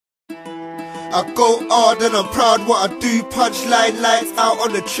I go hard and I'm proud what I do. Punchline lights out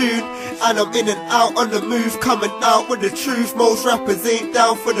on the tune, and I'm in and out on the move, coming out with the truth. Most rappers ain't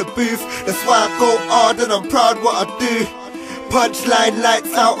down for the booth. That's why I go hard and I'm proud what I do. Punchline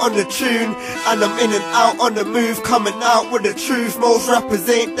lights out on the tune, and I'm in and out on the move, coming out with the truth. Most rappers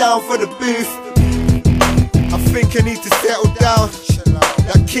ain't down for the booth. I think I need to settle down.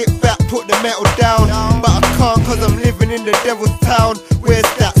 That kick back, put the metal down, but I can't cause I'm living in the devil's town. Where's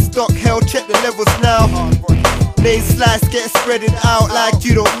that stock? Hell, check the levels now. Name slice get spreading out like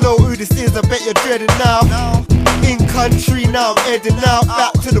you don't know who this is. I bet you're dreading now. In country now, I'm heading out.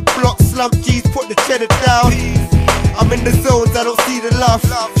 Back to the block, slump G's, put the cheddar down. I'm in the zones, I don't see the love.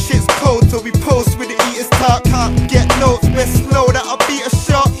 Shit's cold, so we post with the eaters talk. Get notes, best know that I'll beat a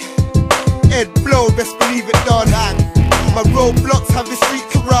shot. Head blow, best believe it done. My roadblocks have the street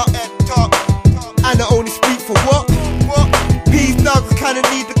corrupt, and I only speak for what? Peace dogs kinda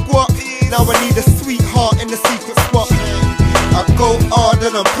need the guap. Now I need a sweetheart in the secret spot. I go hard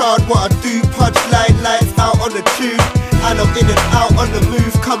and I'm proud what I do. Punchline lights out on the tune, and I'm in and out on the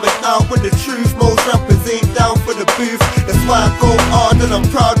move, coming out with the truth. Most rappers ain't down for the booth. That's why I go hard and I'm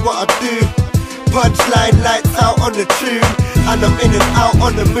proud what I do. Punchline lights out on the tune, and I'm in and out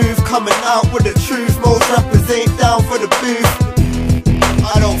on the move, coming out with the truth. Most rappers ain't down for the booth.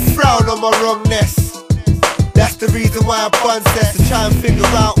 I don't frown on my wrongness. That's the reason why I bun sets, to try and figure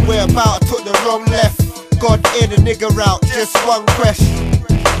out where about I took the wrong left. God in the nigga out, just one question.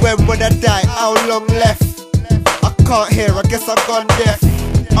 When would I die? How long left? I can't hear, I guess I've gone deaf.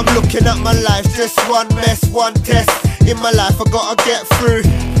 I'm looking at my life, just one mess, one test. In my life I gotta get through.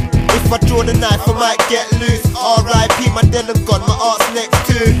 If I draw the knife I might get loose. R.I.P. my dead and gone, my art's next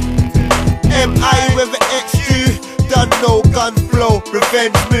to M.I. whether X do. Done no guns blow,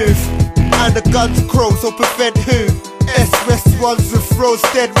 revenge move, and the guns crow, so prevent who? S-Rest ones with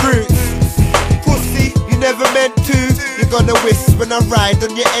roasted roots. Pussy, you never meant to. You're gonna wish when I ride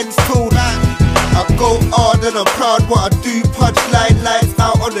on your ends too. I go hard and I'm proud what I do. Punchline lights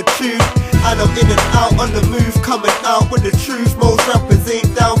out on the tune, and I'm in and out on the move, coming out with the truth. Most rappers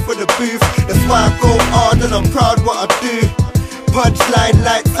ain't down for the booth. That's why I go hard and I'm proud what I do. Punchline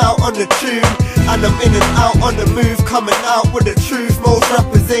lights out on the tune, and I'm in and out on the move, coming out with the truth. Most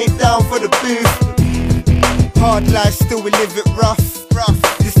rappers ain't down for the booth. Hard life, still we live it rough.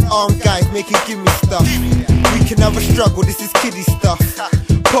 This armed guys make it give me stuff. We can have a struggle, this is kiddie stuff.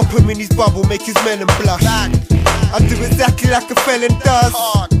 Pop him in his bubble, make his melon blush. I do exactly like a felon does.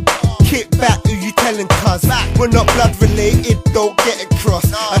 Kick back, who you telling cuz? We're not blood related, don't get it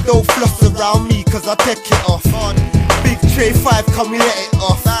crossed. I don't floss around me cause I take it off. Big tray 5, come we let it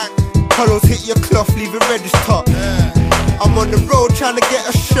off. Hollows hit your cloth, leave it reddish top. I'm on the road trying to get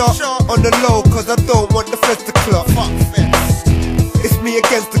a shot on the low cause I don't want the feds to clock. It's me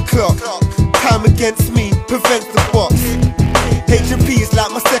against the clock, time against me, prevents the box. H&P is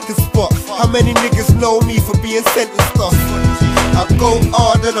like my second spot. How many niggas know me for being sentenced off? I go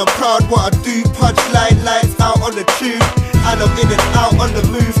hard and I'm proud what I do. Punchline lights out on the tune, and I'm in and out on the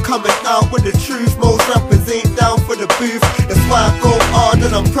move, coming out with the truth. Most rappers ain't down for the booth. That's why I go hard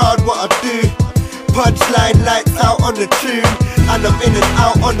and I'm proud what I do. Punchline lights out on the tune, and I'm in and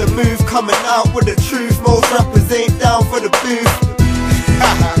out on the move, coming out with the truth. Most rappers ain't down for the booth.